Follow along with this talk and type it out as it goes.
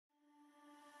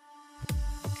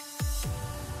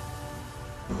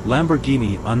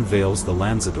Lamborghini unveils the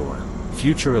Lanzador,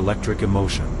 future electric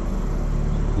emotion.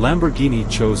 Lamborghini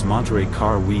chose Monterey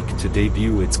Car Week to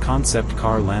debut its concept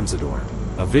car Lanzador,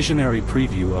 a visionary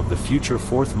preview of the future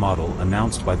fourth model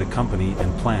announced by the company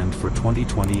and planned for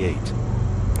 2028.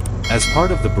 As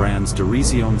part of the brand's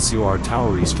Direction sur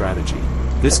Taurerie strategy,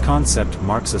 this concept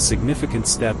marks a significant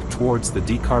step towards the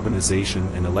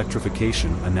decarbonization and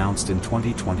electrification announced in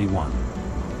 2021.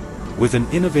 With an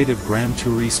innovative Gran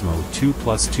Turismo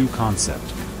 2+2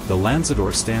 concept, the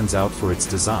Lanzador stands out for its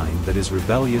design that is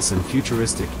rebellious and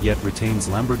futuristic yet retains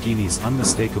Lamborghini's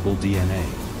unmistakable DNA,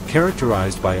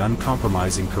 characterized by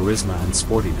uncompromising charisma and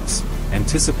sportiness,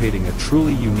 anticipating a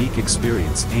truly unique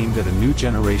experience aimed at a new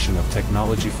generation of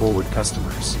technology-forward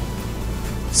customers.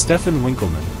 Stefan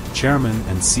Winkelmann, chairman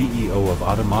and CEO of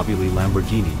Automobili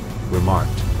Lamborghini,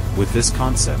 remarked, "With this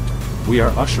concept, we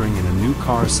are ushering in a new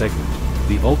car segment,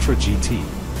 the Ultra GT,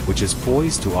 which is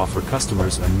poised to offer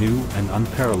customers a new and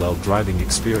unparalleled driving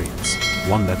experience,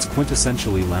 one that's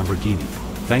quintessentially Lamborghini,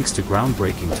 thanks to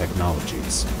groundbreaking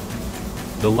technologies."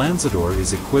 The Lanzador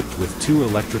is equipped with 2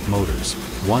 electric motors,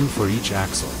 one for each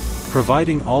axle,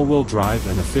 providing all-wheel drive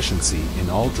and efficiency in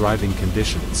all driving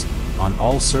conditions, on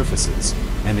all surfaces,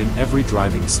 and in every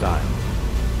driving style.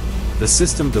 The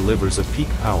system delivers a peak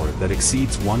power that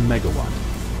exceeds 1 megawatt.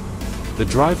 The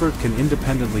driver can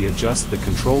independently adjust the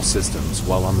control systems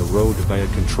while on the road via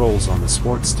controls on the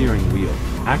sport steering wheel,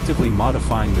 actively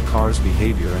modifying the car's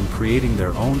behavior and creating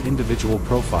their own individual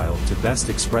profile to best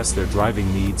express their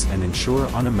driving needs and ensure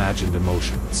unimagined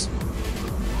emotions.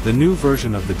 The new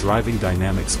version of the Driving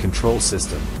Dynamics Control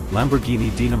System,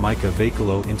 Lamborghini Dinamica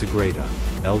Veicolo Integrata,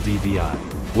 LDVI,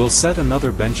 will set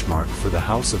another benchmark for the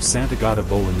House of Sant'Agata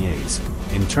Bolognese,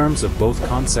 in terms of both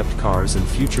concept cars and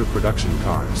future production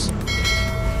cars.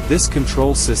 This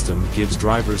control system gives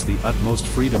drivers the utmost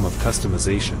freedom of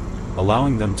customization,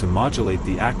 allowing them to modulate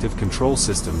the active control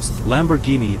systems.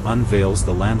 Lamborghini unveils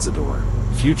the Lanzador,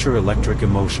 future electric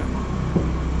emotion.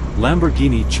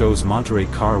 Lamborghini chose Monterey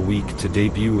Car Week to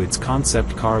debut its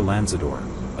concept car Lanzador,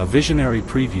 a visionary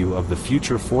preview of the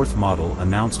future fourth model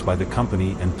announced by the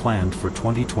company and planned for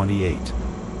 2028.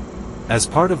 As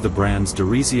part of the brand's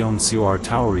Direction sur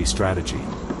Taurerie strategy,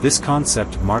 this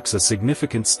concept marks a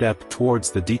significant step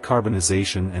towards the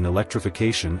decarbonization and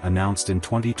electrification announced in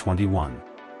 2021.